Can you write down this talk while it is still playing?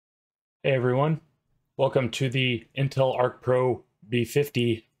Hey everyone, welcome to the Intel Arc Pro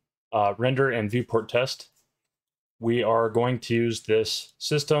B50 render and viewport test. We are going to use this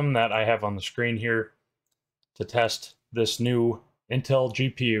system that I have on the screen here to test this new Intel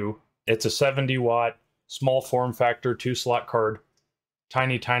GPU. It's a 70-watt, small form factor, 2-slot card,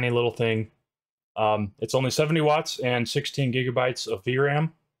 tiny little thing. It's only 70 watts and 16 gigabytes of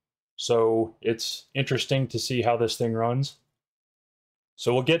VRAM, so it's interesting to see how this thing runs.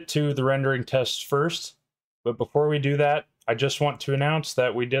 So we'll get to the rendering tests first, but before we do that, I just want to announce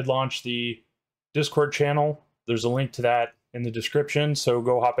that we did launch the Discord channel. There's a link to that in the description, so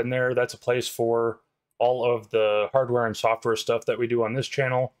go hop in there. That's a place for all of the hardware and software stuff that we do on this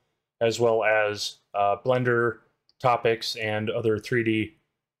channel, as well as Blender topics and other 3D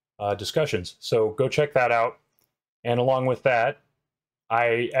discussions. So go check that out. And along with that,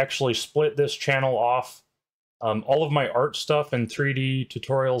 I actually split this channel off. All of my art stuff and 3D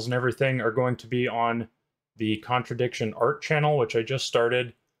tutorials and everything are going to be on the Contradiction Art channel, which I just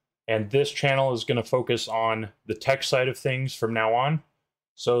started. And this channel is going to focus on the tech side of things from now on.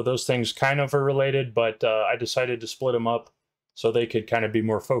 So those things kind of are related, but I decided to split them up so they could kind of be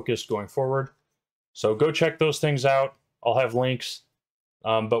more focused going forward. So go check those things out. I'll have links.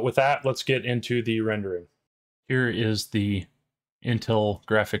 But with that, let's get into the rendering. Here is the Intel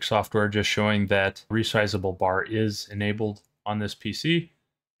graphic software just showing that resizable bar is enabled on this PC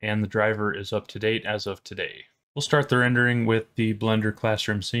and the driver is up to date as of today. We'll start the rendering with the Blender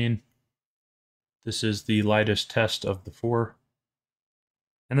classroom scene. This is the lightest test of the 4.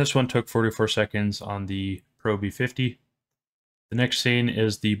 And this one took 44 seconds on the Pro B50. The next scene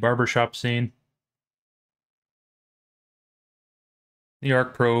is the barbershop scene. The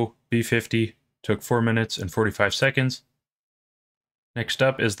Arc Pro B50 took 4 minutes and 45 seconds. Next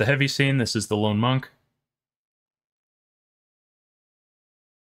up is the heavy scene. This is the Lone Monk.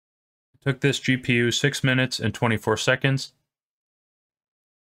 It took this GPU 6 minutes and 24 seconds.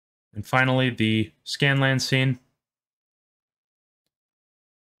 And finally, the Scanland scene,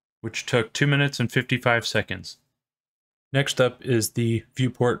 which took 2 minutes and 55 seconds. Next up is the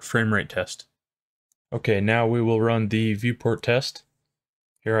Viewport Framerate test. Okay, now we will run the viewport test.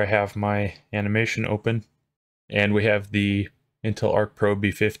 Here I have my animation open, and we have the Intel Arc Pro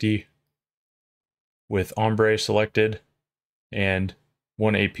B50 with Ombre selected and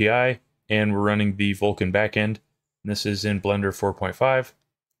one API, and we're running the Vulkan backend. And this is in Blender 4.5.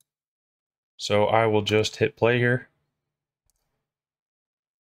 So I will just hit play here,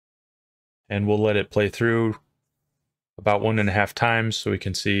 and we'll let it play through about 1.5 times so we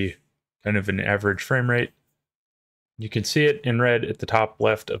can see kind of an average frame rate. You can see it in red at the top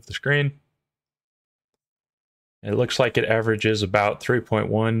left of the screen. It looks like it averages about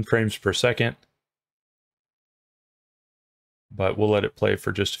 3.1 frames per second, but we'll let it play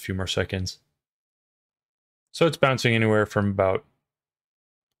for just a few more seconds. So it's bouncing anywhere from about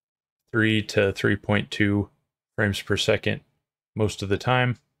 3 to 3.2 frames per second most of the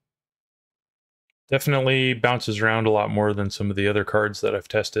time. Definitely bounces around a lot more than some of the other cards that I've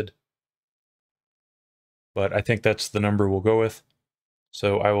tested, but I think that's the number we'll go with.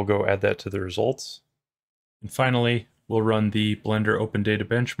 So I will go add that to the results. And finally, we'll run the Blender OpenData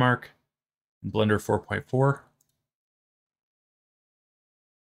benchmark in Blender 4.4.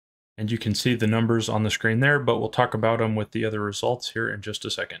 And you can see the numbers on the screen there, but we'll talk about them with the other results here in just a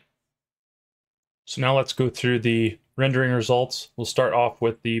second. So now let's go through the rendering results. We'll start off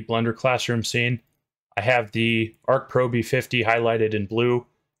with the Blender classroom scene. I have the Arc Pro B50 highlighted in blue,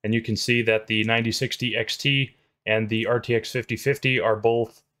 and you can see that the 9060 XT and the RTX 5050 are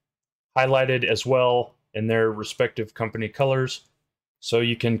both highlighted as well in their respective company colors. So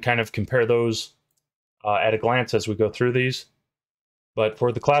you can kind of compare those at a glance as we go through these. But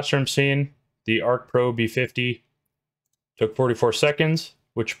for the classroom scene, the Arc Pro B50 took 44 seconds,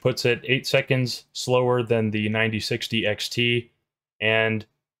 which puts it 8 seconds slower than the 9060 XT, and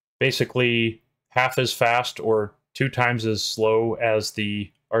basically half as fast or 2 times as slow as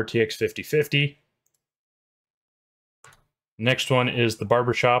the RTX 5050. Next one is the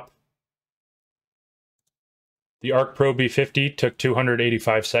barbershop. The Arc Pro B50 took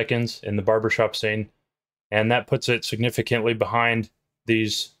 285 seconds in the barbershop scene, and that puts it significantly behind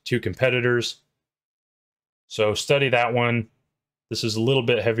these two competitors. So study that one. This is a little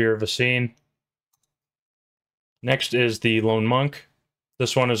bit heavier of a scene. Next is the Lone Monk.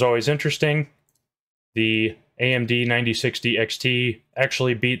 This one is always interesting. The AMD 9060 XT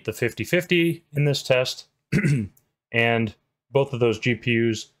actually beat the 5050 in this test, and both of those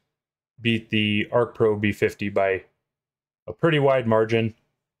GPUs beat the Arc Pro B50 by a pretty wide margin.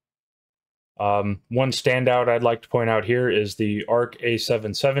 One standout I'd like to point out here is the Arc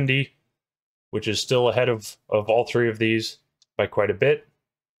A770. which is still ahead of all three of these by quite a bit.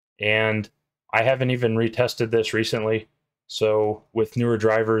 And I haven't even retested this recently, so with newer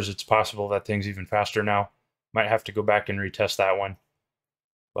drivers, it's possible that thing's even faster now. Might have to go back and retest that one.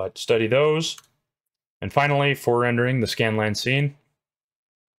 But study those. And finally, for rendering the scanline scene,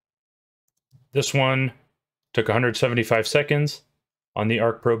 this one took 175 seconds on the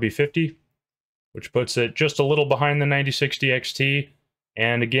Arc Pro B50, which puts it just a little behind the 9060 XT,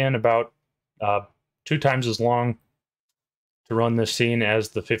 and again, about 2 times as long to run this scene as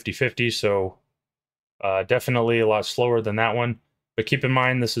the 5050, so definitely a lot slower than that one. But keep in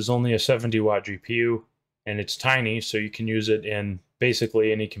mind, this is only a 70-watt GPU, and it's tiny, so you can use it in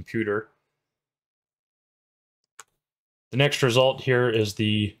basically any computer. The next result here is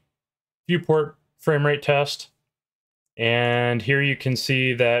the Viewport Framerate test. And here you can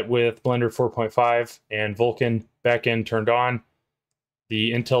see that with Blender 4.5 and Vulkan backend turned on,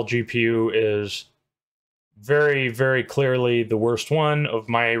 the Intel GPU is very, very clearly the worst one of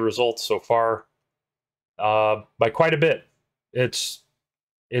my results so far, by quite a bit. It's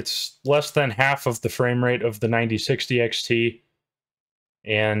less than half of the frame rate of the 9060 XT,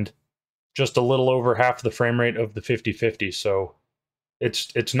 and just a little over half the frame rate of the 5050. So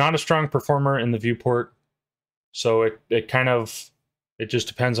it's not a strong performer in the Viewport. So it just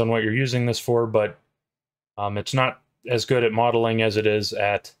depends on what you're using this for, but it's not as good at modeling as it is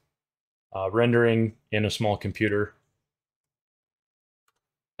at rendering in a small computer.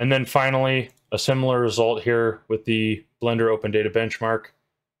 And then finally, a similar result here with the Blender OpenData benchmark.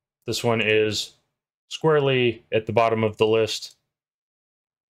 This one is squarely at the bottom of the list.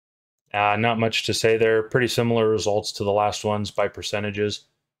 Not much to say there. Pretty similar results to the last ones by percentages,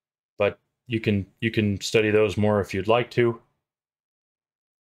 but you can study those more if you'd like to.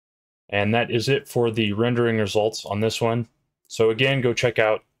 And that is it for the rendering results on this one. So again, go check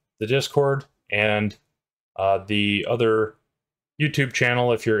out the Discord and the other YouTube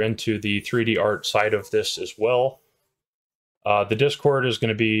channel if you're into the 3D art side of this as well. The Discord is going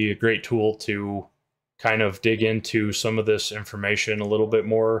to be a great tool to kind of dig into some of this information a little bit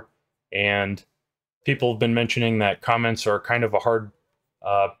more. And people have been mentioning that comments are kind of a hard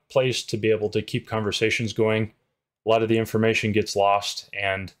place to be able to keep conversations going. A lot of the information gets lost,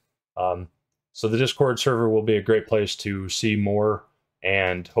 and so the Discord server will be a great place to see more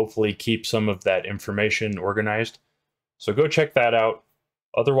and hopefully keep some of that information organized. So go check that out.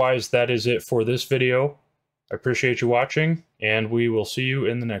 Otherwise, that is it for this video. I appreciate you watching, and we will see you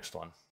in the next one.